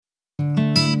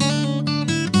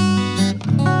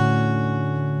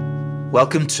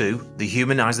Welcome to the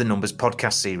Humanise the Numbers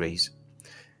podcast series.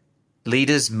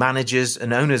 Leaders, managers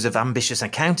and owners of ambitious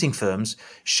accounting firms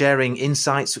sharing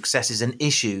insights, successes and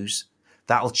issues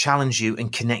that will challenge you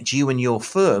and connect you and your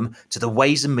firm to the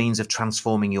ways and means of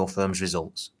transforming your firm's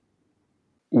results.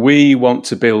 We want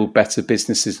to build better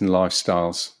businesses and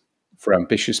lifestyles for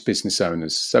ambitious business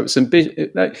owners. So it's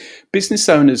business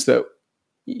owners that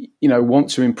want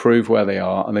to improve where they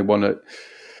are, and they want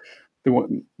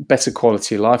better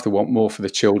quality of life. They want more for the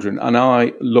children. And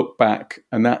I look back,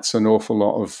 and that's an awful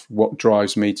lot of what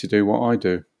drives me to do what I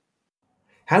do.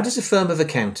 How does a firm of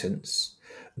accountants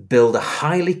build a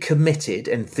highly committed,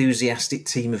 enthusiastic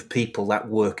team of people that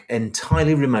work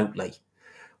entirely remotely?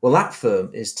 Well, that firm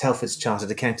is Telford's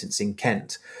Chartered Accountants in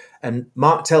Kent. And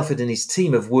Mark Telford and his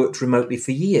team have worked remotely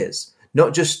for years,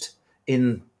 not just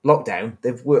in lockdown.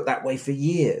 They've worked that way for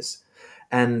years.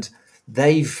 And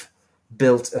they've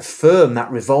built a firm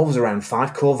that revolves around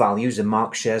 5 core values, and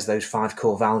Mark shares those 5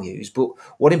 core values. But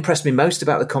what impressed me most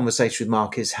about the conversation with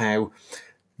Mark is how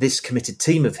this committed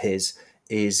team of his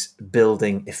is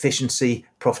building efficiency,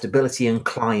 profitability and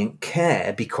client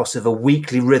care because of a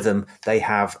weekly rhythm they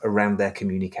have around their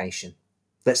communication.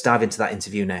 Let's dive into that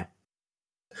interview now.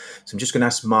 So I'm just going to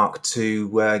ask Mark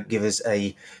to give us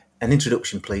an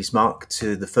introduction, please, Mark,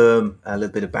 to the firm, a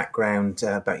little bit of background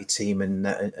about your team and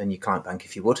your client bank,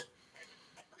 if you would.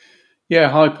 Yeah,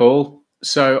 hi, Paul.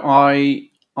 So I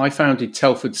founded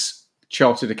Telford's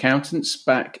Chartered Accountants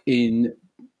back in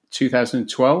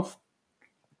 2012.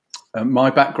 My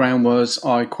background was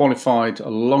I qualified a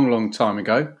long time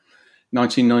ago,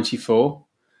 1994.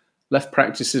 Left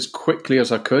practice as quickly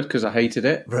as I could because I hated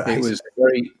it. Right. It was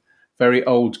very, very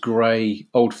old, grey,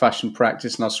 old-fashioned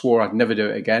practice, and I swore I'd never do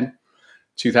it again.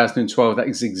 2012, that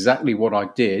is exactly what I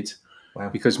did. Wow.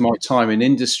 Because my time in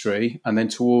industry, and then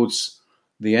towards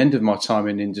the end of my time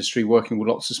in industry, working with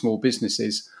lots of small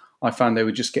businesses, I found they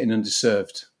were just getting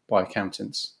underserved by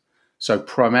accountants. So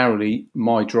primarily,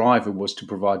 my driver was to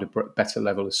provide a better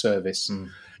level of service.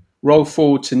 Roll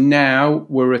forward to now,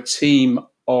 we're a team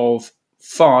of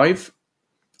 5.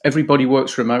 Everybody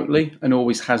works remotely and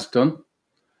always has done.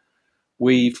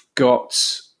 We've got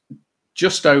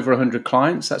just over 100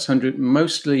 clients. That's 100,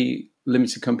 mostly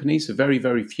limited companies, very,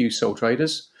 very few sole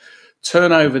traders.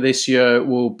 Turnover this year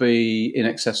will be in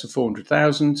excess of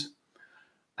 400,000,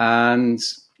 and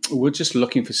we're just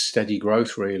looking for steady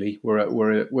growth. Really, we're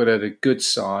at a good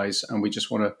size, and we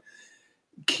just want to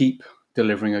keep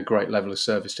delivering a great level of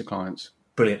service to clients.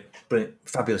 Brilliant,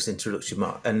 fabulous introduction,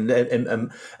 Mark,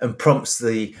 and prompts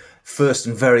the first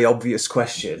and very obvious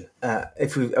question.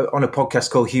 If we on a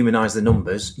podcast called Humanise the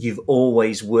Numbers, you've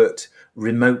always worked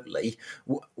remotely.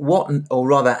 What, or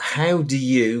rather, how do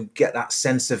you get that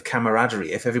sense of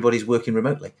camaraderie if everybody's working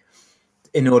remotely,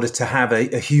 in order to have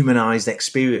a humanised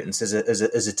experience as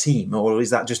a team, or is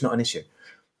that just not an issue?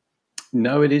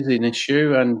 No, it is an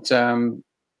issue, and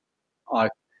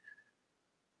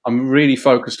I'm really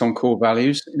focused on core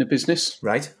values in a business.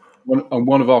 Right.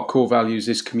 One of our core values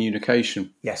is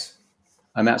communication. Yes.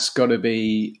 And that's got to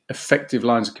be effective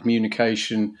lines of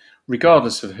communication,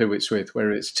 regardless of who it's with,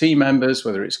 whether it's team members,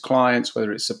 whether it's clients,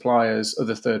 whether it's suppliers,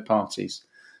 other third parties.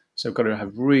 So we've got to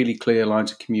have really clear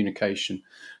lines of communication.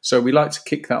 So we like to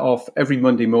kick that off. Every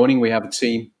Monday morning, we have a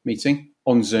team meeting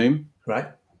on Zoom. Right.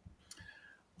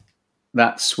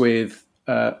 That's with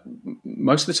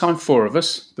most of the time 4 of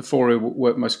us, the 4 who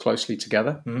work most closely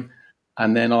together. Mm-hmm.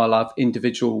 And then I'll have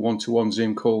individual one-to-one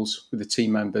Zoom calls with the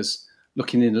team members,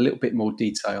 looking in a little bit more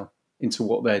detail into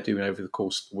what they're doing over the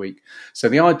course of the week. So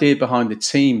the idea behind the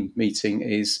team meeting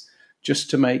is just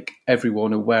to make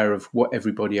everyone aware of what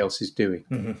everybody else is doing.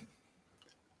 Mm-hmm.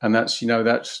 And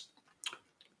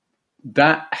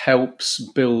that helps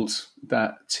build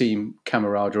that team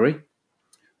camaraderie,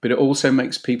 but it also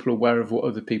makes people aware of what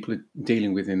other people are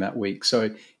dealing with in that week. So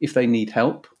if they need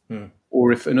help,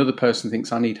 or if another person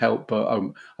thinks I need help, but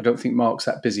I don't think Mark's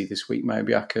that busy this week,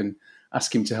 maybe I can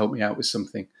ask him to help me out with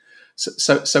something.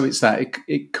 So it's that.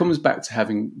 It comes back to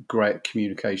having great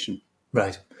communication.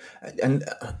 Right. And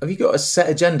have you got a set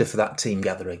agenda for that team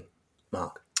gathering,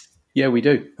 Mark? Yeah, we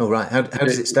do. Oh, right. How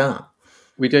does it start?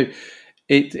 We do.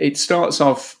 It starts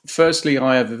off, firstly,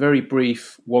 I have a very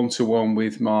brief one-to-one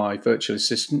with my virtual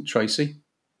assistant, Tracy.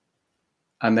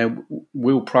 And then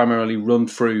we'll primarily run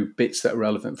through bits that are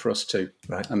relevant for us too.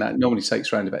 Right. And that normally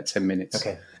takes around about 10 minutes.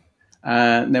 Okay.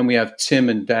 And then we have Tim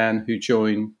and Dan who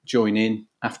join in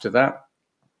after that.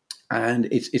 And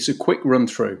it's a quick run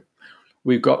through.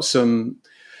 We've got some,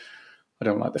 I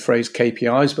don't like the phrase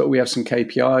KPIs, but we have some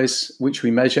KPIs which we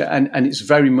measure. And it's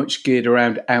very much geared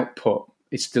around output.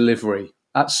 It's delivery.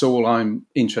 That's all I'm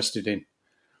interested in.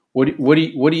 What are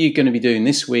you going to be doing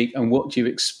this week, and what do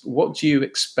you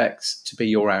expect to be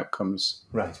your outcomes?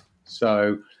 Right.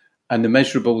 So, and the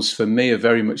measurables for me are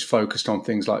very much focused on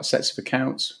things like sets of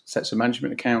accounts, sets of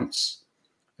management accounts,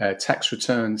 tax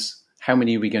returns. How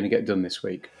many are we going to get done this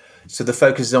week? So the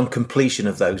focus is on completion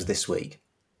of those this week.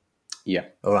 Yeah.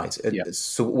 All right. Yeah.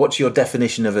 So what's your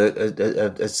definition of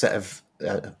a set of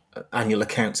annual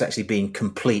accounts actually being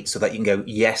complete, so that you can go,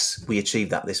 yes, we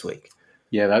achieved that this week?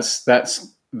 Yeah,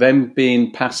 that's them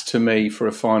being passed to me for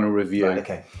a final review. Right,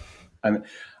 okay.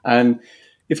 And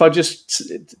if I just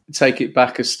take it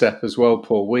back a step as well,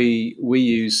 Paul, we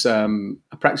use a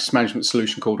practice management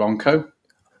solution called Onco.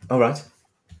 All right.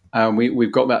 And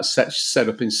we've got that set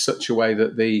up in such a way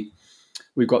that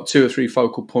we've got 2 or 3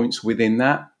 focal points within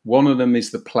that. One of them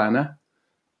is the planner,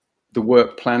 the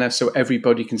work planner, so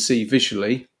everybody can see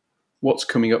visually what's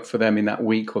coming up for them in that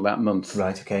week or that month.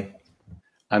 Right, okay.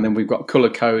 And then we've got colour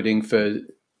coding for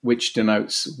which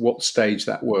denotes what stage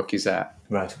that work is at.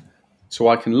 Right. So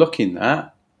I can look in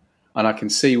that and I can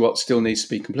see what still needs to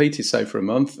be completed, say, for a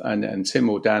month, and Tim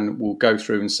or Dan will go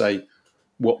through and say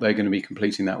what they're going to be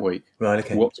completing that week. Right,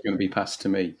 okay. What's going to be passed to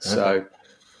me. Okay. So,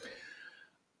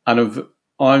 and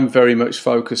I'm very much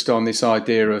focused on this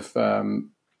idea of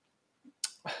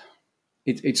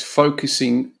it's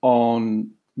focusing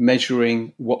on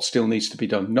measuring what still needs to be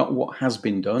done, not what has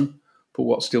been done, but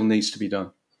what still needs to be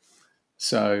done.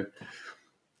 So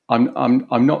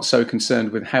I'm not so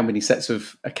concerned with how many sets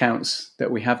of accounts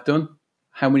that we have done.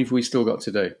 How many have we still got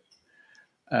to do?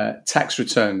 Tax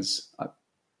returns,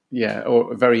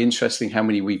 or very interesting how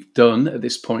many we've done at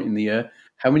this point in the year.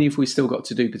 How many have we still got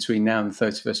to do between now and the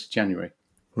 31st of January?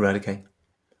 Right, okay.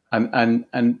 And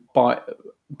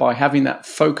by having that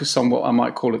focus on what I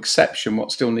might call exception,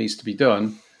 what still needs to be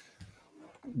done,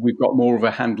 we've got more of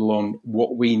a handle on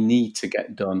what we need to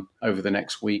get done over the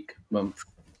next week, month,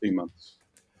 2 months.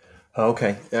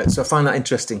 Okay. So I find that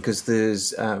interesting, because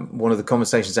there's one of the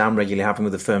conversations I'm regularly having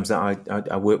with the firms that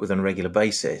I work with on a regular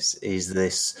basis is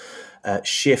this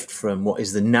shift from what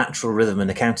is the natural rhythm an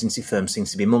accountancy firm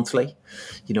seems to be monthly,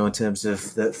 in terms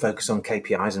of the focus on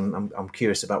KPIs. And I'm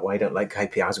curious about why you don't like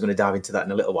KPIs. I'm going to dive into that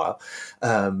in a little while.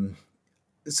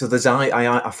 So there's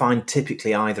I find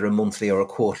typically either a monthly or a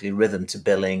quarterly rhythm to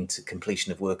billing, to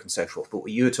completion of work and so forth. But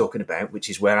what you were talking about, which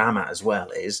is where I'm at as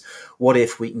well, is what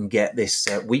if we can get this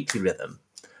weekly rhythm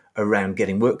around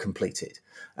getting work completed?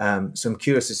 So I'm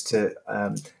curious as to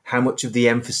how much of the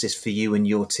emphasis for you and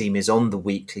your team is on the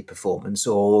weekly performance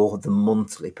or the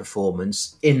monthly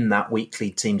performance in that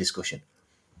weekly team discussion.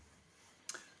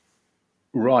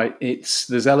 Right,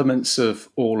 there's elements of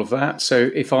all of that.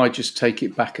 So if I just take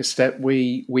it back a step,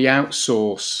 we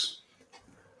outsource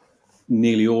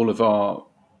nearly all of our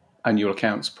annual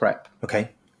accounts prep.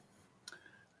 Okay.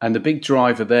 And the big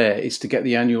driver there is to get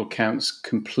the annual accounts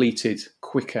completed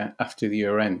quicker after the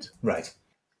year end. Right.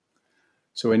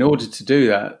 So in order to do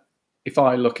that, if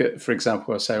I look at, for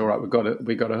example, I say, all right, we've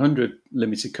got 100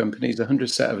 limited companies, 100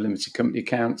 set of limited company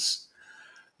accounts.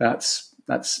 That's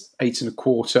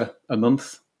 8.25 a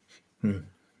month.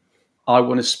 I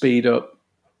want to speed up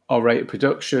our rate of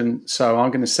production, so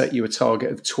I'm going to set you a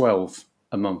target of 12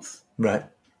 a month. Right.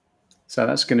 So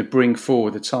that's going to bring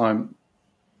forward the time,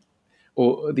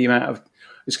 or the amount of,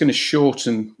 it's going to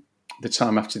shorten the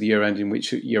time after the year end in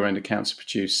which year end accounts are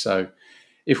produced. So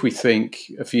if we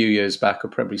think a few years back, or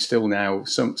probably still now,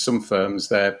 some firms,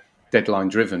 they're deadline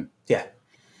driven. Yeah.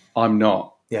 I'm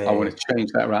not. Yeah, I want to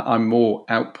change that around. I'm more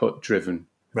output driven.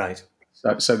 Right.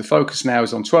 So the focus now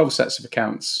is on 12 sets of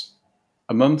accounts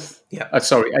a month. Yeah.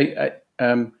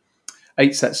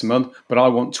 Eight sets a month, but I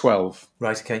want 12.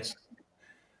 Right. Okay.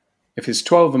 If it's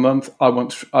 12 a month, I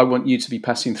want you to be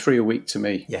passing 3 a week to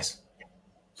me. Yes.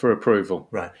 For approval.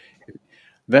 Right.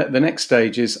 The next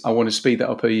stage is I want to speed that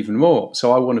up even more.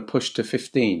 So I want to push to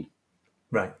 15.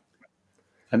 Right.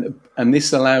 And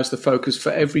this allows the focus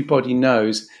for everybody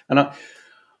knows. And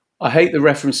I hate the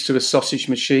reference to a sausage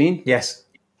machine. Yes.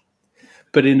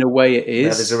 But in a way it is.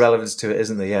 Yeah, there's a relevance to it,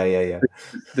 isn't there? Yeah.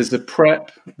 There's a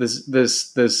prep, there's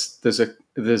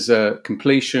a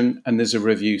completion, and there's a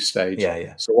review stage.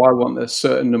 Yeah. So I want a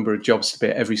certain number of jobs to be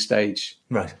at every stage.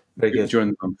 Right. Very good.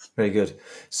 During the month. Very good.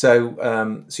 So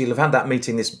you'll have had that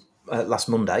meeting this last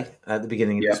Monday at the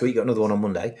beginning of this week. Got another one on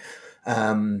Monday.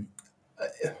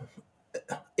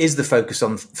 Is the focus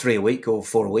on 3 a week or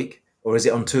 4 a week, or is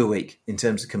it on 2 a week in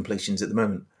terms of completions at the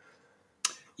moment?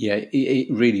 Yeah, it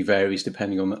really varies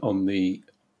depending on the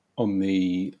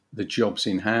jobs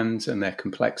in hand and their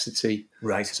complexity.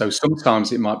 Right. So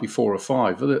sometimes it might be 4 or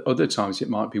 5. Other times it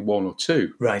might be 1 or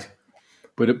 2. Right.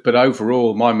 But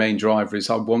overall, my main driver is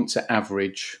I want to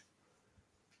average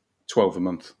 12 a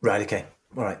month. Right, okay.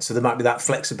 All right. So there might be that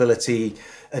flexibility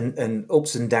and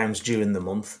ups and downs during the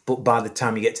month, but by the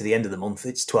time you get to the end of the month,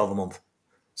 it's 12 a month.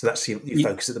 So that's your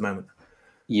focus at the moment.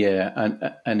 Yeah,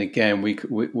 and again, we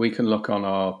can look on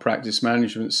our practice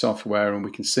management software, and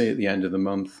we can see at the end of the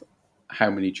month how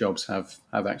many jobs have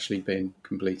actually been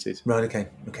completed. Right,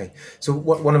 okay. So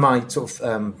one of my sort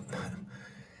of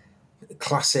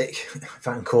classic, if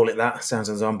I can call it that, sounds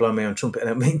as though I'm blowing my own trumpet, I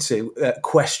don't mean to,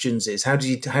 questions is, how do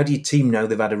your team know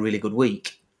they've had a really good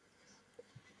week?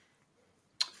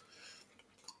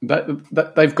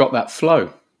 That they've got that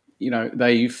flow. You know,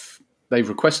 they've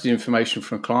requested information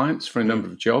from clients for a number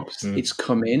of jobs. It's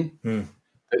come in.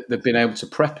 They've been able to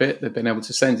prep it. They've been able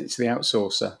to send it to the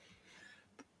outsourcer.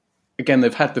 Again,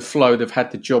 they've had the flow. They've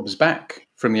had the jobs back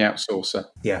from the outsourcer.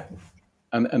 Yeah.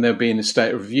 And they'll be in a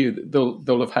state of review.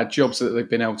 They'll have had jobs that they've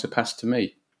been able to pass to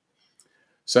me.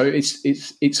 So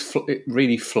it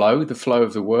really flow, the flow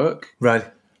of the work. Right.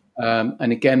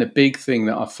 And again, a big thing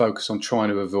that I focus on trying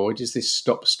to avoid is this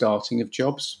stop starting of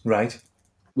jobs. Right.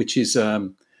 Which is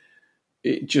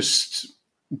it just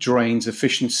drains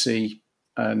efficiency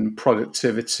and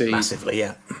productivity massively.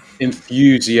 Yeah.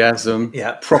 Enthusiasm.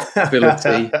 Yeah.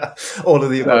 Profitability. All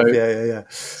of the above. Yeah.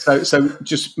 So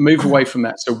just move away from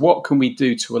that. So what can we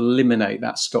do to eliminate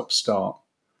that stop start?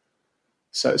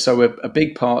 So a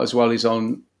big part as well is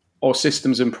on our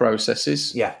systems and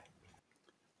processes. Yeah.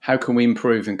 How can we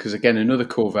improve them? Because again, another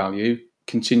core value,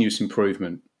 continuous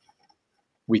improvement.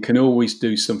 We can always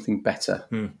do something better.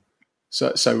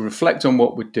 So reflect on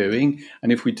what we're doing.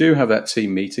 And if we do have that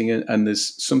team meeting and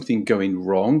there's something going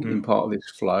wrong in part of this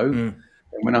flow, and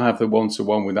when I have the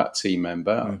one-to-one with that team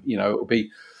member, it'll be,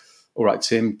 all right,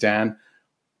 Tim, Dan,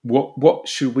 what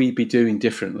should we be doing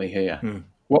differently here?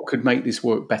 What could make this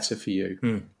work better for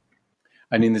you?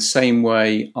 And in the same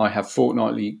way, I have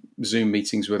fortnightly Zoom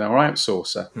meetings with our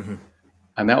outsourcer,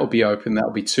 and that will be open. That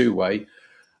will be two-way.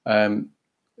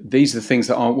 These are the things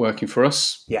that aren't working for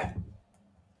us. Yeah.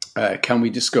 Can we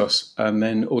discuss? And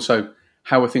then also,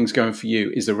 how are things going for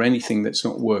you? Is there anything that's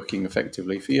not working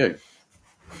effectively for you?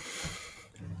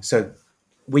 So,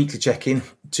 weekly check-in,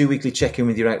 2 weekly check-in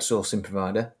with your outsourcing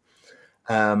provider.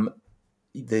 How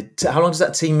long does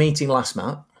that team meeting last,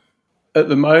 Matt? At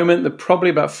the moment, they're probably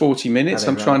about 40 minutes.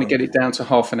 I'm trying to get it down to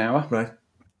half an hour. Right.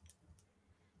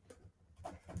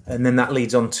 And then that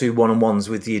leads on to one-on-ones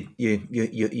with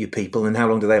your people. And how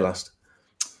long do they last?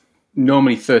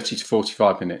 Normally 30 to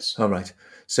 45 minutes. All right.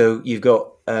 So you've got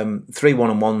 3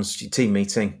 one-on-ones, your team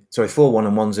meeting. Sorry, 4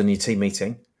 one-on-ones and your team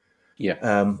meeting.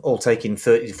 Yeah. All taking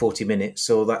 30 to 40 minutes.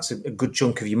 So that's a good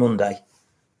chunk of your Monday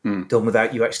done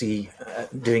without you actually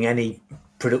doing any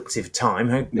productive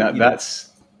time.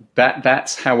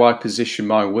 That's how I position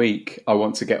my week. I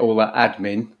want to get all that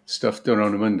admin stuff done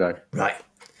on a Monday. Right.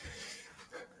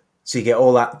 So you get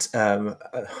all that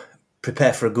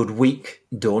prepare for a good week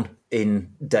done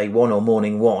in day one or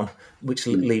morning one, which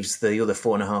leaves the other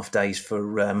 4.5 days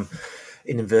for, in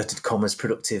inverted commas,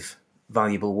 productive,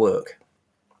 valuable work.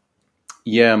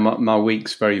 Yeah, my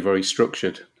week's very, very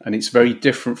structured. And it's very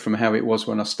different from how it was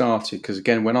when I started. Because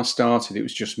again, when I started, it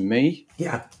was just me.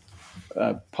 Yeah.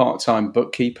 Part-time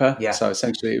bookkeeper. Yeah. So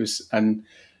essentially it was, and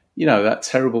that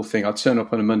terrible thing, I turn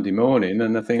up on a Monday morning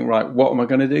and I think, right, what am I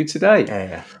going to do today?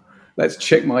 Yeah. Let's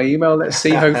check my email. Let's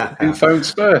see who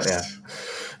phones first.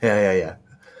 Yeah.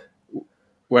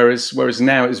 Whereas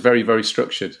now it's very, very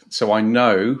structured. So I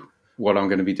know what I'm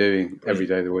going to be doing every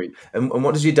day of the week. And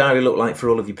what does your diary look like for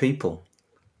all of your people?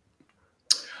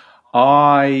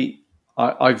 I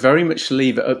very much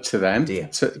leave it up to them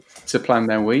to plan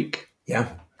their week. Yeah.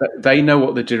 They know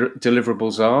what the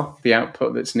deliverables are, the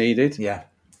output that's needed. Yeah.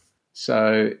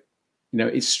 So,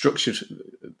 it's structured.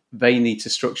 They need to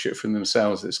structure it from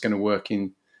themselves. That's going to work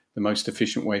in the most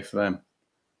efficient way for them.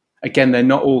 Again, they're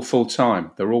not all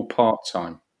full-time. They're all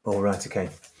part-time. All right. Okay.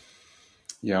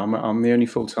 Yeah, I'm the only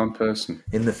full-time person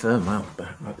in the firm. Wow.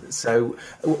 So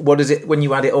what is it, when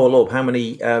you add it all up, how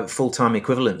many full-time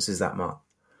equivalents is that, Mark?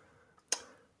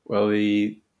 Well,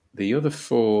 the other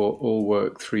 4 all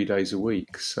work 3 days a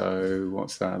week. So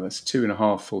what's that? That's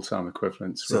 2.5 full-time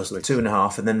equivalents. So roughly.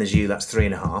 2.5, and then there's you, that's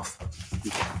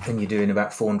 3.5. And you're doing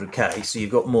about 400k. So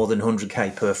you've got more than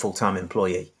 100k per full-time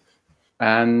employee.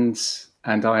 And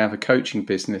I have a coaching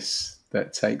business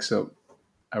that takes up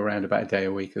around about a day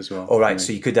a week as well. All right,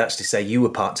 so you could actually say you were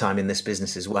part-time in this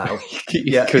business as well.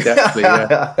 You could actually,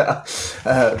 yeah.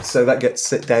 So that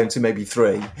gets it down to maybe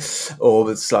 3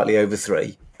 or slightly over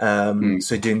 3.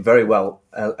 So doing very well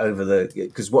over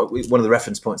because one of the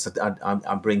reference points that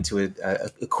I bring to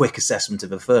a quick assessment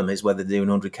of a firm is whether they're doing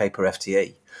 100k per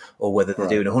FTE, or whether they're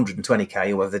doing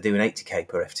 120k, or whether they're doing 80k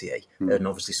per FTE. And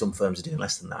obviously some firms are doing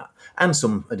less than that, and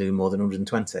some are doing more than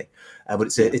 120.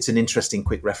 But it's an interesting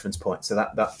quick reference point. So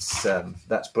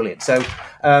that's brilliant.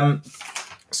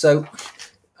 So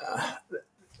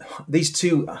these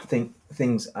two, I think,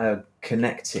 things are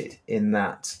connected in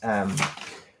that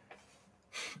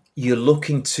you're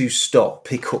looking to stop,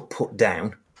 pick up, put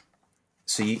down.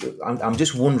 So I'm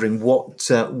just wondering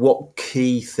what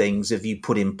key things have you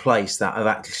put in place that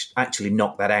have actually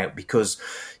knocked that out? Because,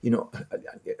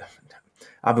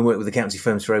 I've been working with accountancy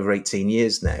firms for over 18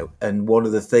 years now, and one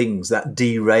of the things that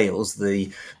derails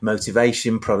the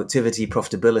motivation, productivity,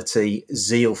 profitability,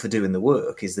 zeal for doing the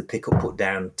work is the pick up, put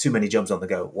down, too many jobs on the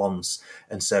go at once.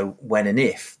 And so when and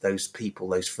if those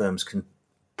firms can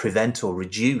prevent or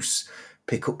reduce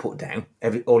pick up, put down,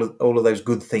 all of those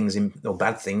good things or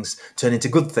bad things turn into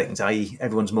good things, i.e.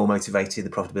 everyone's more motivated, the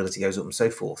profitability goes up and so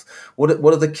forth. What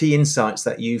are the key insights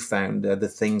that you found, the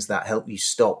things that help you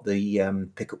stop the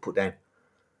pick up, put down?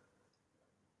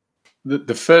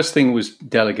 The first thing was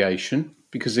delegation,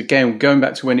 because again, going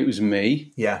back to when it was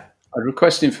me, I'd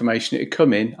request information, it'd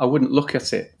come in, I wouldn't look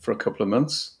at it for a couple of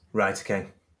months. Right, okay.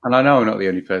 And I know I'm not the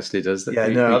only person who does that. Yeah,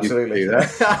 no, absolutely. Do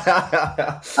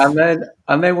that.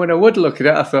 and then when I would look at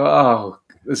it, I thought,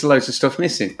 there's loads of stuff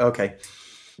missing. Okay.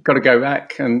 Got to go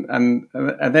back. And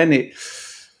then it,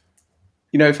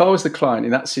 if I was the client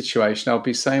in that situation, I'd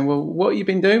be saying, well, what have you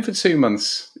been doing for 2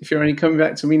 months if you're only coming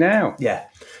back to me now? Yeah.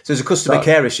 So there's a customer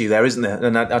care issue there, isn't there?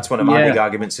 And that's one of my big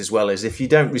arguments as well, is if you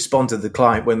don't respond to the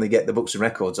client when they get the books and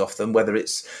records off them, whether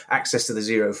it's access to the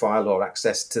Xero file or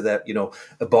access to the,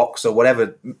 a box or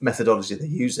whatever methodology they're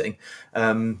using,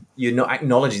 you're not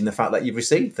acknowledging the fact that you've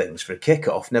received things for a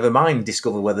kickoff, never mind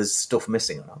discover whether there's stuff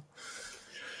missing or not.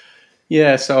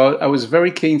 Yeah, so I was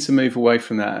very keen to move away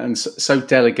from that, and so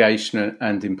delegation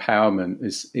and empowerment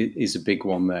is a big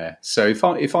one there. So if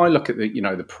I look at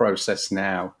the process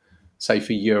now, say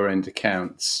for year-end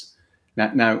accounts,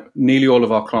 now nearly all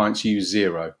of our clients use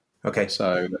Xero. Okay.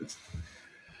 So,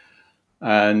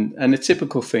 and a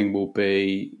typical thing will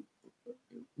be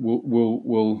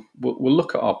we'll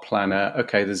look at our planner.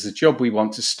 Okay, there's a job we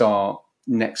want to start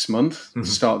next month to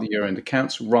start the year-end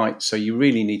accounts. Right. So you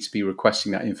really need to be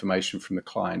requesting that information from the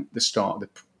client the start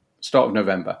of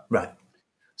November. Right.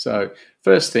 So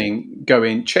first thing, go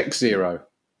in, check Xero.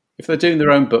 If they're doing their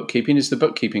own bookkeeping, is the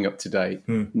bookkeeping up to date?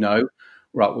 No.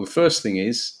 Right. Well, the first thing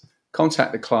is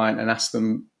contact the client and ask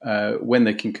them when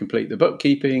they can complete the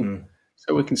bookkeeping,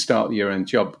 so we can start the year-end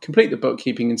job. Complete the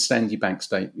bookkeeping and send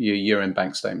your year-end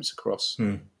bank statements across.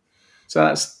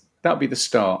 So that'll be the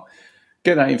start.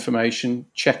 Get that information,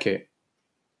 check it.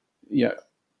 Yeah.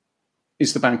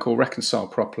 Is the bank all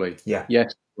reconciled properly? Yeah.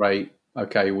 Yes. Great.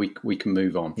 Okay. We can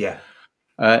move on. Yeah.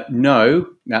 No.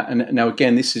 Now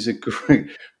again, this is a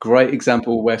great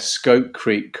example where scope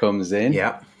creep comes in.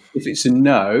 Yeah. If it's a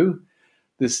no,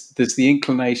 there's the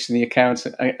inclination the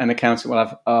accountant will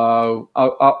have.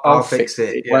 I'll fix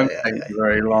it. It won't take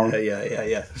very long.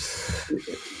 Yeah.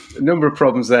 A number of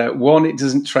problems there. One, it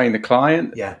doesn't train the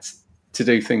client. Yeah. To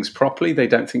do things properly. They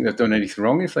don't think they've done anything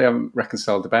wrong if they haven't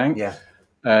reconciled the bank. Yeah.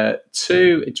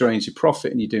 2, it drains your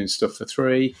profit and you're doing stuff for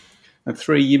 3. And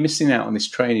 3, you're missing out on this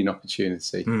training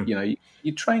opportunity.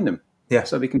 You train them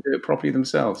so they can do it properly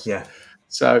themselves. Yeah.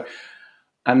 So,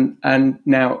 and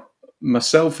now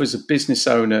myself as a business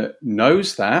owner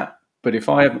knows that, but if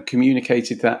I haven't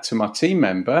communicated that to my team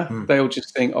member, they'll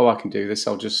just think, I can do this.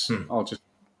 I'll just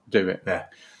do it. Yeah.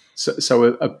 So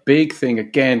a big thing,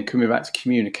 again, coming back to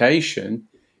communication,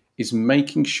 is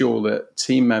making sure that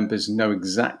team members know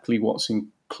exactly what's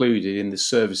included in the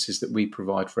services that we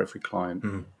provide for every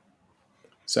client.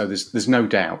 So there's no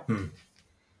doubt.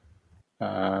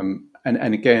 And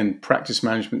again, practice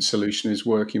management solution is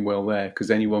working well there, because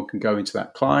anyone can go into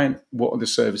that client. What are the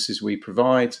services we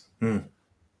provide?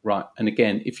 Right. And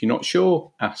again, if you're not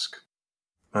sure, ask.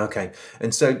 Okay.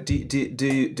 And so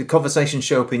do conversations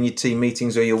show up in your team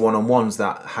meetings or your one-on-ones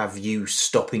that have you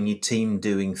stopping your team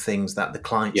doing things that the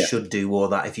client should do, or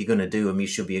that if you're going to do them, you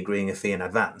should be agreeing a fee in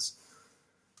advance?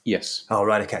 Yes. Oh,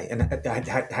 right. Okay. And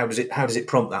how does it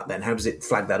prompt that then? How does it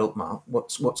flag that up, Mark?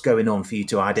 What's going on for you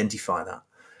to identify that?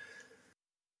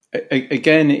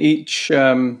 Again, each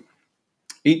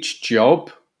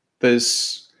job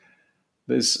there's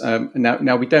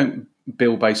now we don't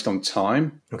bill based on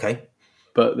time. Okay.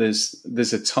 But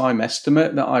there's a time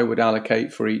estimate that I would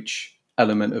allocate for each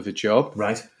element of a job.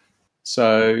 Right.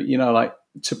 So, like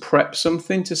to prep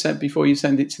something to send before you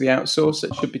send it to the outsource,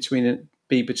 it should be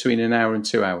be between an hour and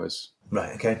 2 hours.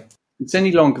 Right. Okay. If it's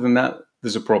any longer than that,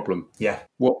 there's a problem. Yeah.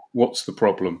 What's the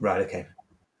problem? Right. Okay.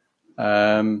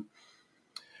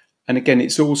 And again,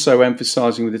 it's also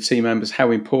emphasising with the team members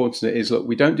how important it is. Look,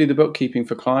 we don't do the bookkeeping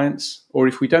for clients, or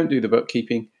if we don't do the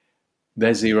bookkeeping,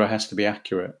 their Xero has to be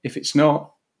accurate. If it's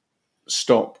not,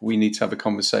 stop. We need to have a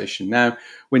conversation. Now,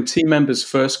 when team members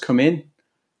first come in,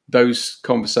 those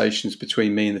conversations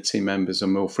between me and the team members are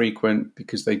more frequent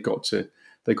because they've got to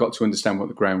understand what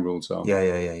the ground rules are.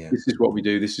 Yeah. This is what we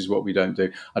do. This is what we don't do.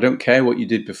 I don't care what you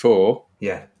did before.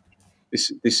 Yeah.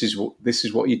 This is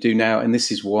what you do now, and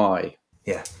this is why.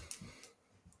 Yeah.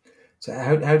 So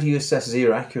how do you assess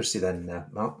Xero accuracy then,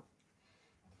 Mark?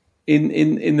 In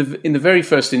the very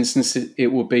first instance, it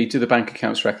will be, do the bank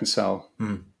accounts reconcile?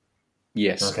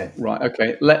 Yes. Okay. Right.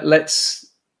 Okay.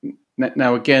 Let's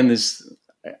now again. There's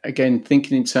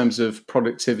thinking in terms of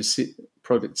productivity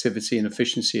and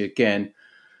efficiency again.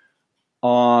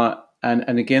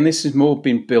 And again, this has more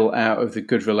been built out of the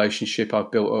good relationship I've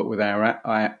built up with our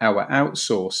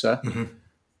outsourcer. Mm-hmm.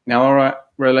 Now, our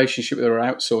relationship with our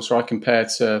outsourcer, I compare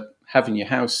to having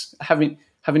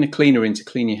a cleaner in to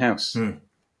clean your house.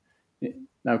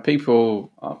 Now,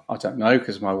 people, I don't know,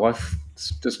 because my wife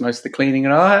does most of the cleaning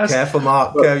in our house. Careful,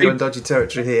 Mark. You're in dodgy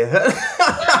territory here.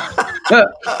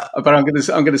 But I'm going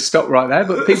to stop right there.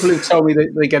 But people who told me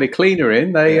that they get a cleaner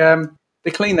in,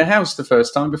 they clean the house the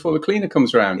first time before the cleaner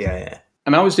comes around. Yeah.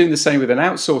 And I was doing the same with an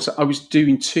outsourcer. I was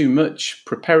doing too much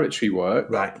preparatory work,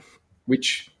 right?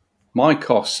 Which my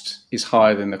cost is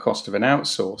higher than the cost of an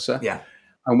outsourcer. Yeah.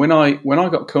 And when I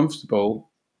got comfortable,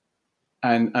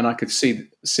 and I could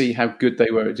see how good they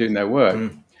were at doing their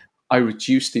work, I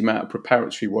reduced the amount of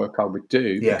preparatory work I would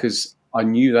do because I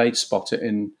knew they'd spot it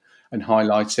and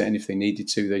highlight it, and if they needed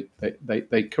to,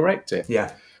 they'd correct it.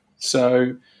 Yeah.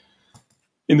 So,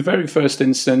 in the very first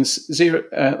instance,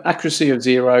 accuracy of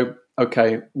Xero.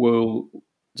 Okay,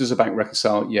 does the bank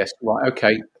reconcile? Yes. Right.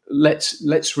 Okay.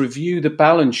 Let's review the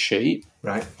balance sheet.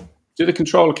 Right. Do the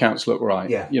control accounts look right?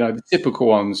 Yeah. The typical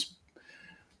ones.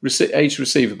 Age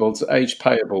receivables, age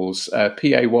payables,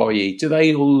 PAYE, do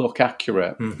they all look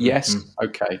accurate? Yes?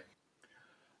 Okay.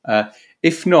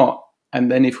 If not,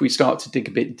 and then if we start to dig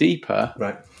a bit deeper,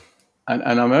 right,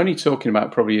 and I'm only talking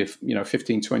about probably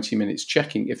 15, 20 minutes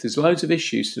checking, if there's loads of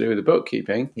issues to do with the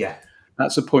bookkeeping,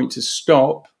 that's a point to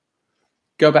stop,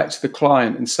 go back to the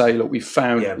client and say, look, we've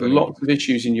found lots of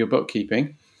issues in your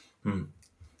bookkeeping.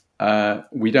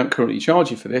 We don't currently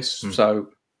charge you for this, so...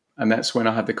 And that's when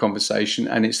I had the conversation.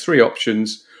 And it's 3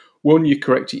 options. 1, you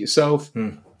correct it yourself.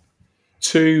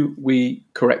 2, we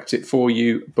correct it for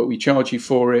you, but we charge you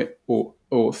for it.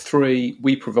 Or 3,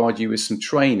 we provide you with some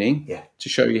training to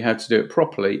show you how to do it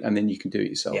properly, and then you can do it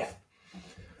yourself. Yeah.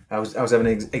 I was having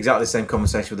exactly the same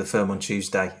conversation with the firm on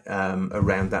Tuesday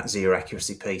around that Xero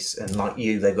accuracy piece. And like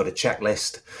you, they've got a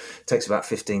checklist. It takes about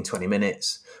 15, 20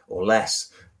 minutes or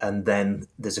less. And then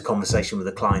there's a conversation with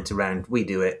the client around, we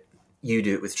do it, you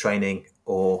do it with training,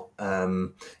 or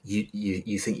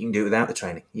you think you can do it without the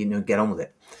training. Get on with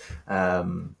it.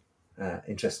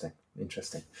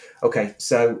 Interesting. Okay,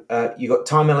 so you got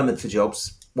time element for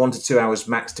jobs, 1 to 2 hours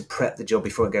max to prep the job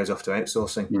before it goes off to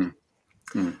outsourcing.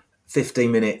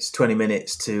 15 minutes, 20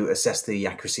 minutes to assess the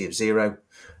accuracy of Xero.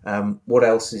 What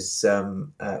else is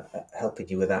helping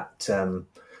you with that?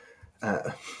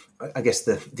 I guess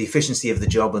the efficiency of the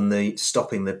job and the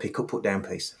stopping the pick up, put down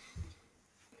piece.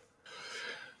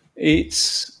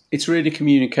 It's really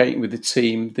communicating with the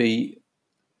team, the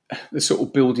sort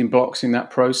of building blocks in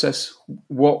that process,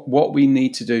 what we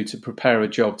need to do to prepare a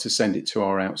job to send it to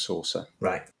our outsourcer.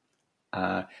 Right.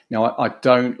 Now, I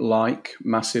don't like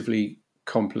massively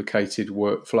complicated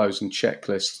workflows and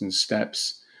checklists and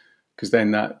steps, because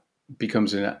then that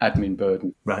becomes an admin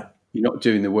burden. Right. You're not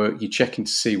doing the work, you're checking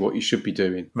to see what you should be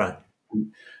doing. Right.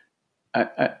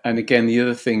 And again, the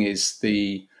other thing is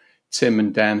Tim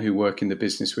and Dan, who work in the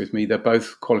business with me, they're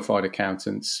both qualified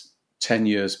accountants, 10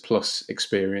 years plus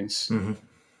experience. And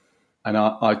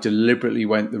I deliberately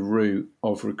went the route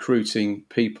of recruiting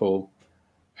people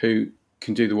who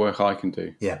can do the work I can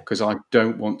do. Yeah. Because I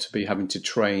don't want to be having to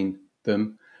train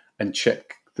them and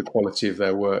check the quality of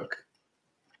their work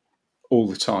all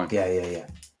the time. Yeah.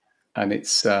 And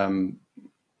it's, So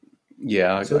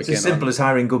it's as simple as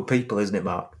hiring good people, isn't it,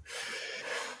 Mark?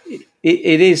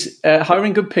 It is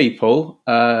hiring good people,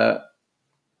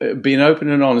 being open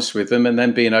and honest with them, and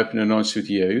then being open and honest with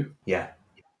you. Yeah.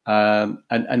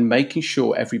 And making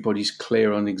sure everybody's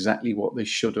clear on exactly what they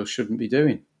should or shouldn't be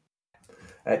doing.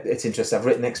 It's interesting. I've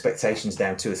written expectations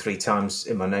down 2 or 3 times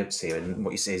in my notes here, and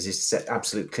what you see is set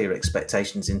absolute clear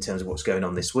expectations in terms of what's going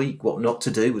on this week, what not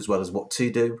to do, as well as what to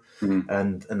do,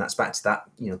 and that's back to that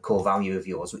core value of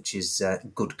yours, which is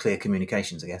good, clear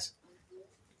communications, I guess.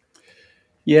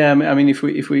 Yeah, I mean, if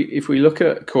we look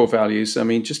at core values, I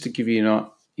mean, just to give you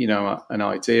an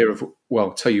idea of,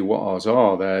 well, tell you what ours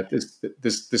are.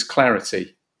 There's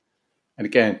clarity, and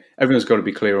again, everyone's got to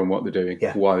be clear on what they're doing,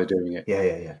 why they're doing it.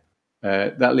 Yeah.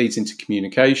 That leads into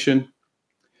communication.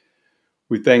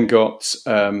 We've then got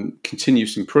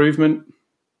continuous improvement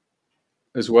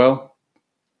as well.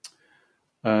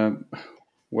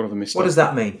 What have I missed? What does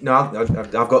that mean? No,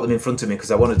 I've got them in front of me because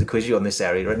I wanted to quiz you on this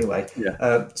area anyway.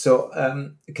 Yeah.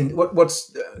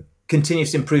 What's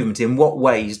continuous improvement? In what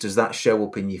ways does that show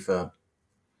up in your firm?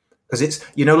 Because it's,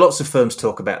 lots of firms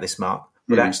talk about this, Mark,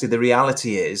 but actually the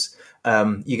reality is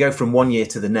you go from one year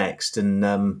to the next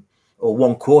and or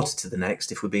one quarter to the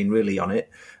next, if we're being really on it,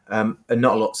 and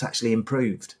not a lot's actually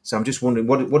improved. So I'm just wondering,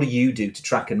 what do you do to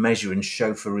track and measure and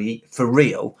show for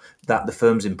real that the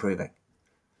firm's improving?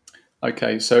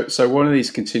 Okay, so one of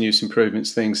these continuous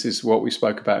improvements things is what we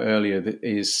spoke about earlier, that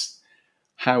is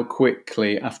how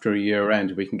quickly after a year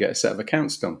end we can get a set of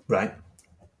accounts done. Right.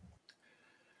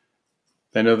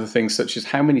 Then other things such as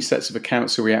how many sets of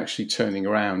accounts are we actually turning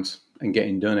around and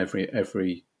getting done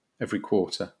every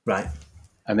quarter. Right.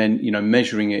 And then,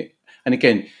 measuring it. And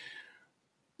again,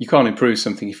 you can't improve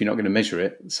something if you're not going to measure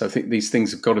it. So I think these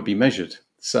things have got to be measured.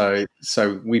 So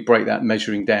we break that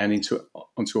measuring down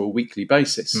onto a weekly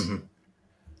basis.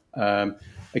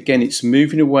 Again, it's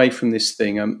moving away from this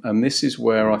thing. And this is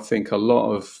where I think a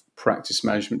lot of practice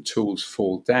management tools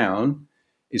fall down,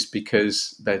 is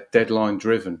because they're deadline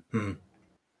driven.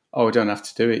 Oh, I don't have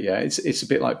to do it yet. It's a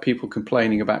bit like people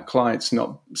complaining about clients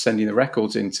not sending the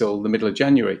records in till the middle of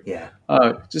January. Yeah.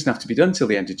 Oh, it doesn't have to be dtill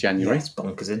the end of January. Yeah, it's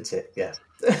bonkers, isn't it? Yeah.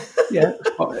 Yeah.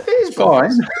 It's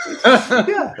fine.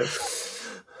 Yeah.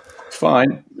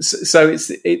 Fine. So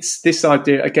it's this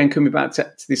idea, again, coming back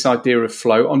to this idea of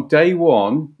flow. On day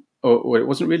one, or it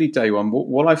wasn't really day one,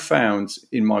 what I found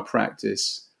in my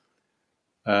practice,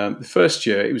 the first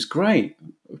year, it was great.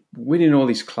 Winning all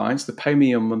these clients, they pay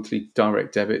me on monthly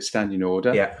direct debit, standing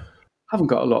order. Yeah. I haven't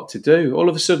got a lot to do. All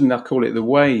of a sudden, I call it the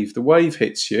wave. The wave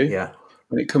hits you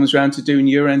when it comes around to doing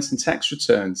year ends and tax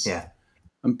returns. Yeah.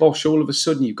 And bosh, all of a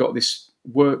sudden, you've got this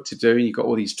work to do and you've got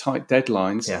all these tight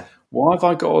deadlines. Yeah. Why have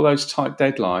I got all those tight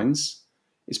deadlines?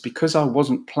 It's because I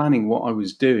wasn't planning what I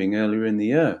was doing earlier in the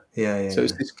year. So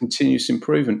it's this continuous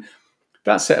improvement.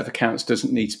 That set of accounts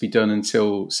doesn't need to be done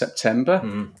until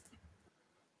September.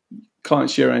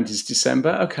 Client's year end is December.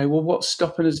 Okay, well, what's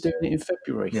stopping us doing it in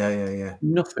February? Yeah.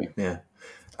 Nothing. Yeah.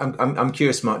 I'm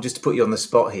curious, Mark, just to put you on the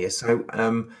spot here. So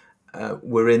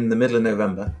we're in the middle of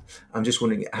November. I'm just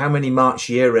wondering, how many March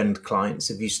year end clients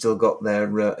have you still got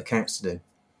their accounts to do?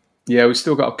 Yeah, we've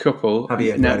still got a couple. Have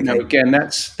you? Now, again,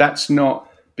 that's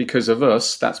not because of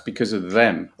us. That's because of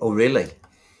them. Oh, really?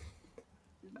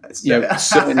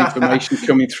 Certain information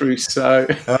coming through. So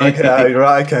okay,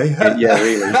 right, okay. Yeah,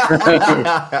 really.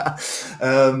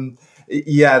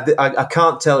 I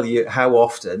can't tell you how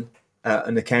often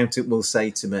an accountant will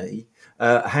say to me,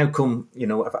 "How come?"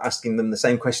 Asking them the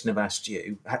same question I've asked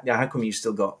you. How come you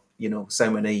still got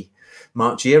so many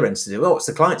March year ends to do? Oh, it's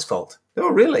the client's fault. Oh,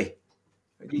 really?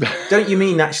 Don't you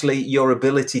mean actually your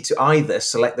ability to either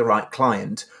select the right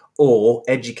client or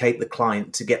educate the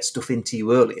client to get stuff into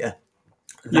you earlier?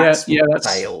 That's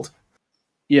failed.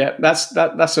 Yeah,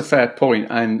 that's a fair point,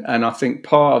 and I think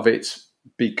part of it's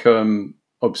become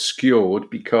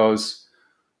obscured because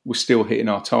we're still hitting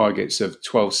our targets of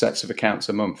 12 sets of accounts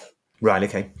a month. Right.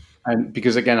 Okay. And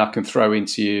because again, I can throw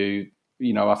into you,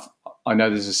 I know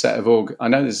there's a set of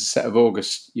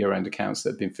August year-end accounts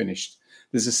that have been finished.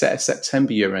 There's a set of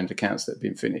September year-end accounts that have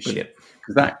been finished. Brilliant.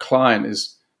 Because that client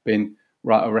has been,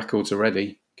 right, our records are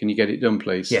ready. Can you get it done,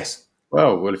 please? Yes.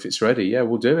 Well, if it's ready, yeah,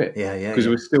 we'll do it. Yeah. Because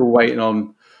we're still waiting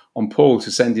on Paul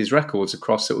to send his records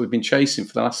across that we've been chasing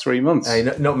for the last 3 months. Hey,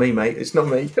 not me, mate. It's not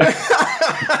me.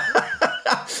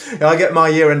 I get my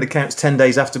year-end accounts 10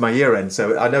 days after my year-end,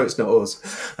 so I know it's not us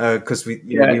because we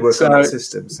work on that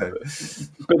system. So,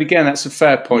 but again, that's a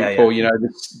fair point, Paul.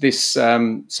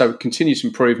 So continuous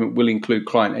improvement will include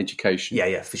client education.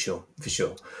 Yeah, for sure.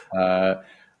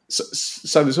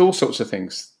 So there's all sorts of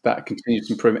things that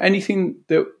continuous improvement. Anything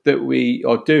that we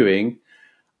are doing,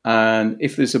 and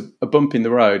if there's a bump in the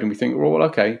road, and we think, well,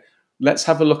 okay, let's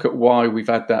have a look at why we've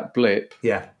had that blip.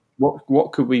 Yeah.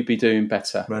 What could we be doing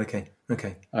better? Right. Okay.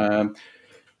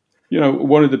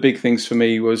 One of the big things for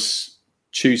me was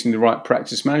choosing the right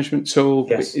practice management tool.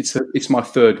 Yes. It's my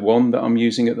third one that I'm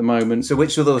using at the moment. So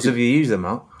which of those have you used then,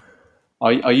 Mark?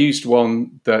 I used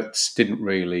one that didn't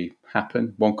really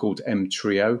happen, one called M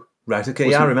Trio. Right,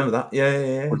 okay, I remember that.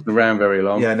 Yeah. Wasn't around very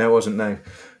long. Yeah, no, it wasn't, no.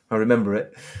 I remember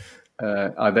it.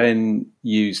 I then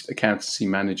used Accountancy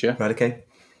Manager. Right, okay.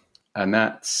 And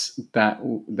that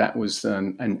was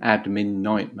an admin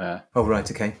nightmare. Oh, right,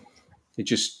 okay. It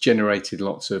just generated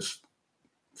lots of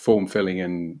form filling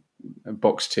and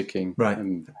box ticking. Right.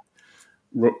 And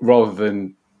rather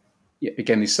than,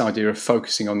 again, this idea of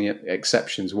focusing on the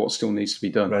exceptions, what still needs to be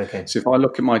done. Right, okay. So if I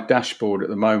look at my dashboard at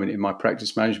the moment in my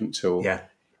practice management tool, Yeah.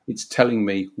 it's telling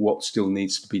me what still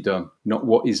needs to be done, not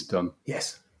what is done.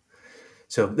 Yes.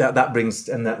 So that brings,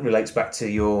 and that relates back to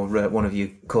your one of your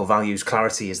core values.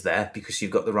 Clarity is there because you've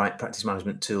got the right practice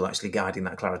management tool actually guiding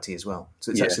that clarity as well.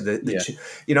 So it's actually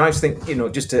I just think,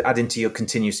 just to add into your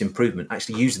continuous improvement,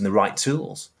 actually using the right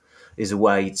tools is a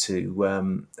way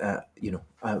to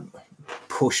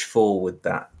push forward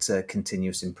that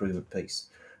continuous improvement piece.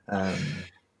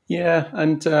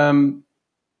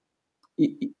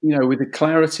 With the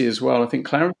clarity as well, I think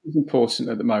clarity is important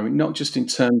at the moment, not just in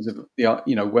terms of where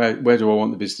do I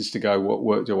want the business to go, what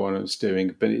work do I want us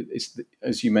doing, but it's,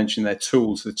 as you mentioned, their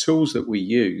tools, the tools that we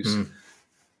use.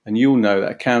 And you'll know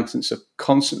that accountants are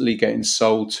constantly getting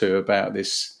sold to about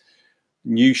this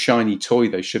new shiny toy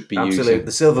they should be using.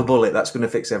 The silver bullet, that's going to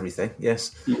fix everything.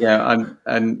 Yes. Yeah,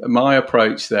 and my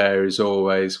approach there is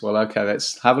always, well, okay,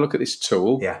 let's have a look at this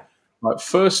tool. Yeah. Right,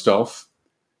 first off,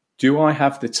 do I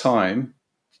have the time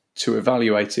to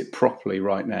evaluate it properly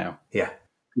right now? Yeah.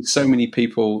 So many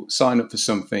people sign up for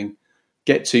something,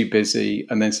 get too busy,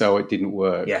 and then say, oh, it didn't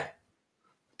work. Yeah.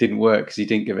 It didn't work because you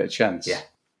didn't give it a chance. Yeah.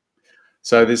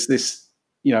 So there's this,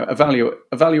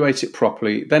 evaluate it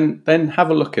properly, then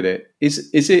have a look at it. Is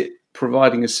it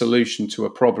providing a solution to a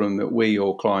problem that we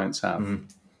or clients have? Mm-hmm.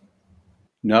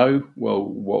 No? Well,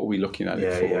 what are we looking at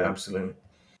it for? Yeah, absolutely.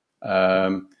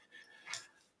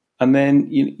 And then,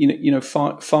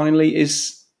 finally,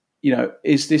 is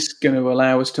this going to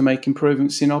allow us to make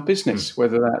improvements in our business,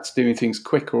 whether that's doing things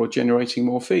quicker or generating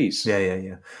more fees?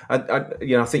 Yeah.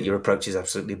 I think your approach is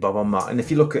absolutely bob on, Mark. And if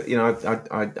you look at,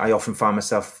 I often find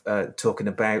myself talking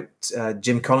about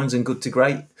Jim Collins and Good to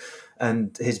Great,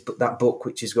 and that book,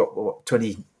 which has got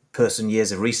 20-person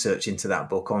years of research into that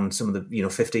book on some of the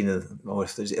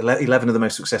 11 of the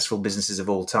most successful businesses of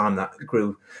all time that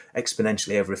grew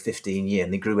exponentially over a 15-year,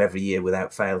 and they grew every year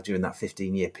without fail during that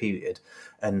 15-year period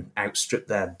and outstripped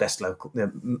their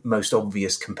most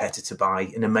obvious competitor by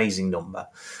an amazing number.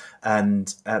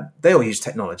 And they all used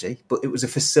technology, but it was a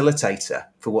facilitator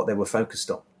for what they were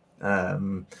focused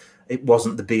on. It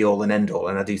wasn't the be-all and end-all,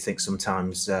 and I do think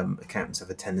sometimes accountants have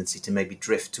a tendency to maybe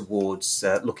drift towards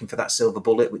looking for that silver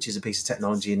bullet, which is a piece of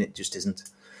technology, and it just isn't.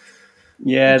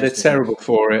 Yeah, they're terrible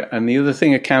for it. And the other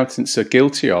thing accountants are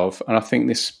guilty of, and I think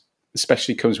this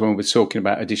especially comes when we're talking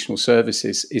about additional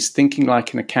services, is thinking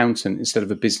like an accountant instead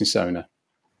of a business owner.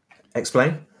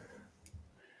 Explain.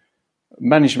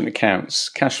 Management accounts,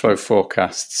 cash flow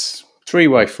forecasts,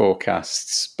 three-way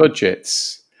forecasts,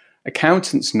 budgets.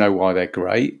 Accountants know why they're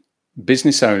great.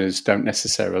 Business owners don't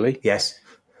necessarily. Yes.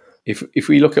 If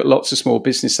we look at lots of small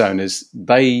business owners,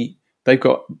 they've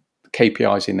got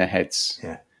KPIs in their heads.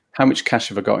 Yeah. How much cash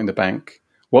have I got in the bank?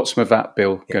 What's my VAT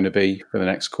bill going to be for the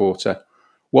next quarter?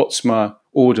 What's my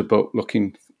order book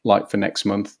looking like for next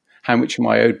month? How much am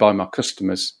I owed by my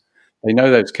customers? They know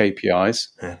those KPIs.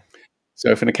 Yeah.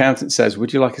 So if an accountant says,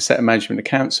 would you like a set of management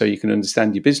accounts so you can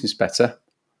understand your business better?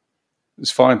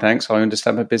 It's fine, thanks. I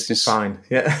understand my business. Fine,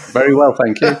 yeah. Very well,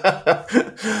 thank you.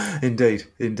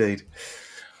 Indeed.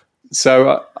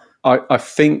 So I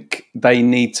think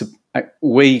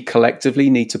we collectively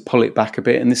need to pull it back a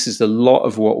bit. And this is a lot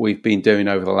of what we've been doing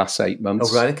over the last 8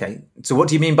 months. Oh, right, okay. So what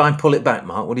do you mean by pull it back,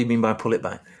 Mark? What do you mean by pull it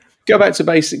back? Go back to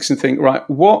basics and think, right,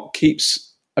 what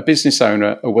keeps a business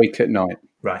owner awake at night?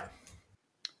 Right.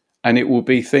 And it will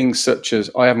be things such as,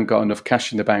 I haven't got enough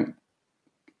cash in the bank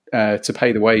to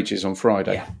pay the wages on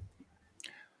Friday.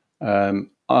 Yeah.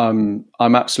 I'm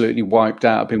absolutely wiped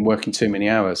out. I've been working too many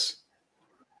hours.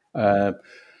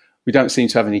 We don't seem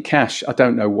to have any cash. I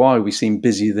don't know why. We seem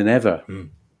busier than ever.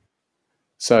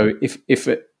 So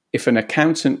if an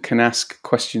accountant can ask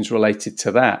questions related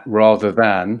to that rather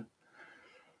than,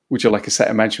 would you like a set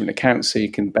of management accounts so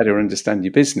you can better understand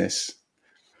your business?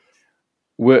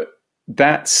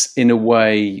 That's in a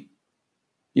way,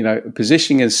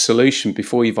 positioning as a solution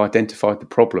before you've identified the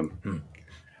problem.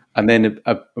 And then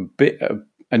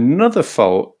another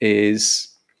fault is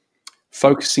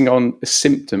focusing on a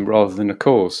symptom rather than a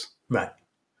cause. Right.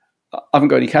 I haven't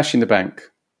got any cash in the bank.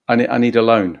 I need a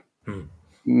loan.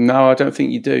 No, I don't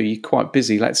think you do. You're quite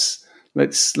busy. Let's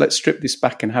strip this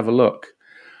back and have a look.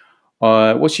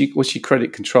 What's your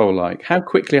credit control like? How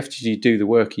quickly after you do the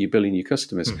work are you billing your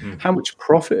customers? How much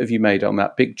profit have you made on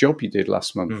that big job you did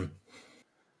last month?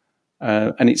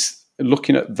 And it's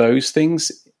looking at those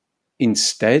things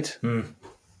instead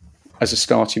as a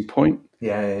starting point.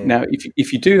 Yeah. Now,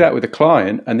 if you do that with a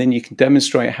client, and then you can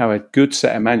demonstrate how a good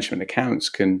set of management accounts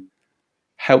can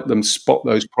help them spot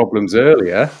those problems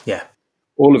earlier,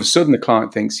 all of a sudden the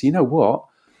client thinks, you know what,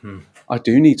 I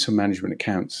do need some management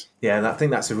accounts. Yeah, I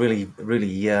think that's a really,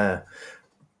 really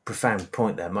profound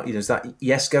point there. Is that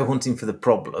yes, go hunting for the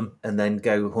problem, and then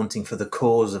go hunting for the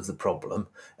cause of the problem,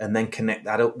 and then connect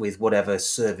that up with whatever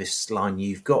service line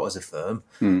you've got as a firm.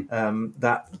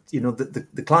 That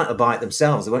the client will buy it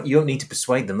themselves. You don't need to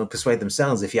persuade them; they'll persuade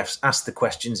themselves if you ask the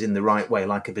questions in the right way,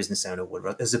 like a business owner would,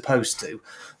 right? As opposed to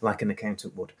like an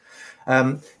accountant would.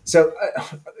 So,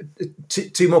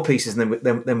 two more pieces, and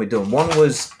then we're done. One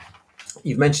was,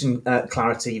 you've mentioned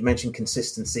clarity, you've mentioned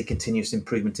consistency, continuous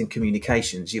improvement in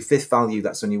communications. Your fifth value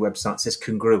that's on your website says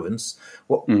congruence.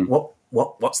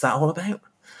 What's that all about?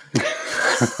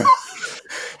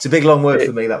 It's a big long word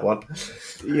for me, that one.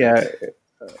 Yeah.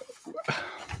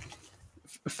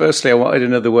 Firstly, I wanted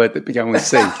another word that began with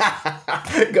C.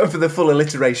 Going for the full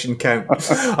alliteration count.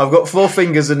 I've got 4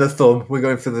 fingers and a thumb. We're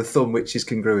going for the thumb, which is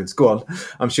congruence. Go on.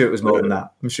 I'm sure it was more than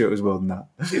that.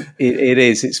 It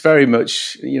is. It's very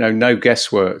much, no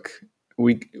guesswork.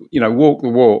 We, walk the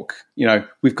walk.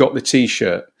 We've got the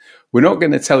T-shirt. We're not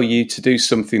going to tell you to do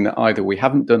something that either we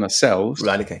haven't done ourselves,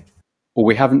 right? Okay, or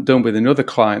we haven't done with another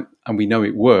client and we know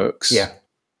it works. Yeah.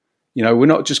 We're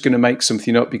not just going to make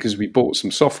something up because we bought some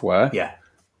software. Yeah.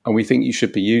 And we think you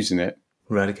should be using it.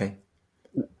 Right. Okay.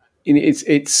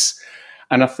 This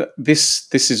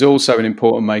is also an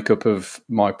important makeup of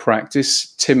my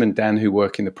practice. Tim and Dan, who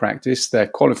work in the practice, they're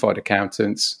qualified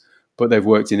accountants, but they've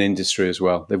worked in industry as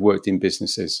well. They've worked in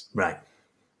businesses. Right.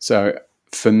 So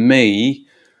for me,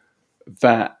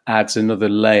 that adds another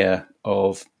layer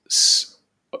of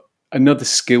another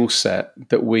skill set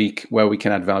where we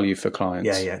can add value for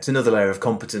clients. Yeah. It's another layer of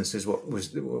competence is what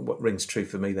rings true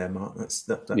for me there, Mark. That's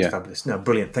fabulous. No,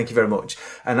 brilliant. Thank you very much.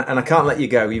 And I can't let you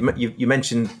go. You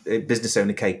mentioned business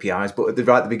owner KPIs, but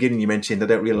right at the beginning you mentioned I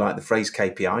don't really like the phrase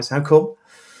KPIs. How come?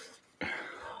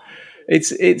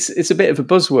 It's a bit of a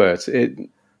buzzword.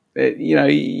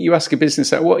 You ask a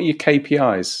business owner, what are your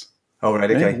KPIs? Oh,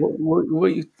 right, okay.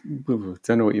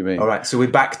 Don't know what you mean. All right, so we're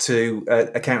back to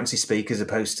accountancy speak as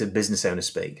opposed to business owner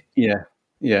speak. Yeah.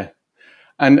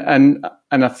 And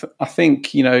I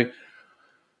think,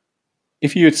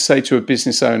 if you were to say to a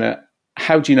business owner,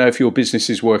 how do you know if your business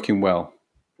is working well?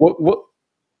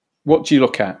 What do you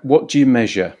look at? What do you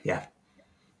measure? Yeah.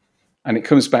 And it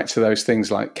comes back to those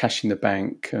things like cash in the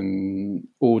bank and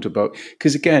order book.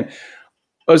 Because again,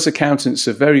 us accountants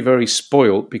are very, very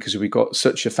spoilt because we've got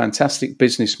such a fantastic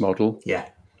business model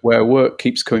where work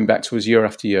keeps coming back to us year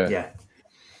after year. Yeah.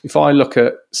 If I look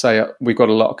at, say, we've got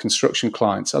a lot of construction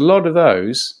clients, a lot of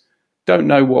those don't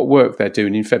know what work they're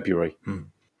doing in February.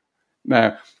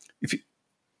 Now, if you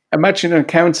imagine an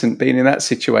accountant being in that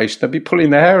situation, they'd be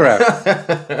pulling their hair out.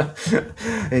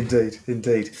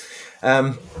 Indeed.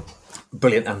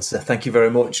 Brilliant answer. Thank you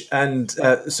very much. And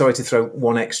sorry to throw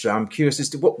one extra. I'm curious as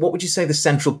to what would you say the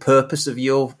central purpose of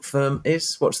your firm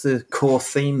is? What's the core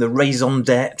theme, the raison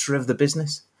d'etre of the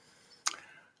business?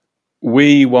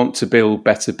 We want to build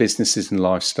better businesses and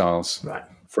lifestyles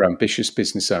for ambitious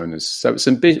business owners. So it's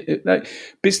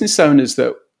business owners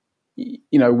that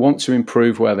want to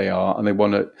improve where they are, and they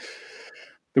want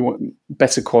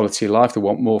better quality of life. They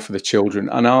want more for the children.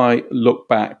 And I look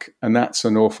back, and that's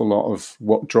an awful lot of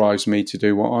what drives me to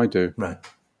do what I do. Right.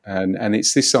 And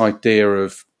it's this idea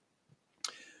of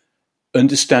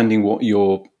understanding what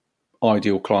your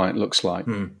ideal client looks like.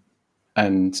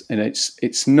 And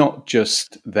it's not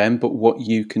just them, but what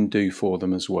you can do for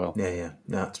them as well. Yeah.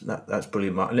 That's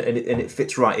brilliant, Mark. And it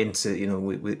fits right into,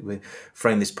 we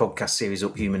frame this podcast series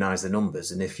up, Humanise the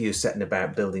Numbers. And if you're setting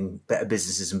about building better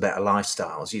businesses and better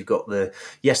lifestyles, you've got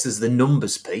there's the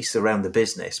numbers piece around the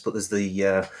business, but there's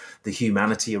the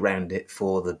humanity around it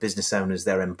for the business owners,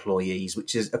 their employees,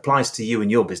 which applies to you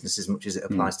and your business as much as it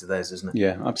applies to theirs, isn't it?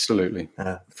 Yeah, absolutely.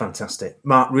 Fantastic.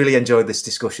 Mark, really enjoyed this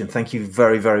discussion. Thank you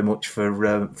very, very much for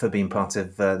being part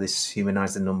of this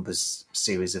Humanise the Numbers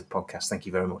series of podcasts. Thank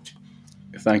you very much.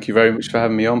 Thank you very much for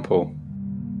having me on, Paul.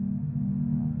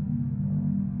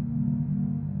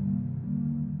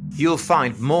 You'll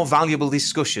find more valuable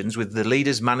discussions with the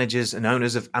leaders, managers and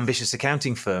owners of ambitious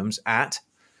accounting firms at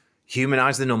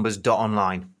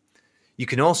humanisethenumbers.online. You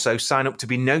can also sign up to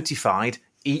be notified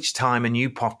each time a new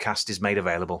podcast is made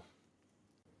available.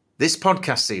 This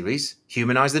podcast series,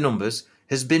 Humanise the Numbers,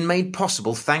 has been made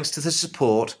possible thanks to the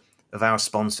support of our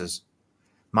sponsors: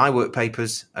 My Work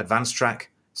Papers, Advanced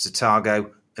Track,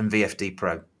 Satago and VFD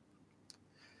Pro.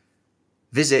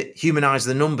 Visit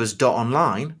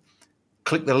humanisethenumbers.online,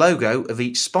 click the logo of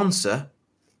each sponsor,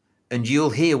 and you'll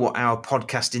hear what our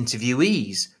podcast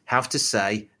interviewees have to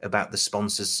say about the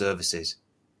sponsors' services.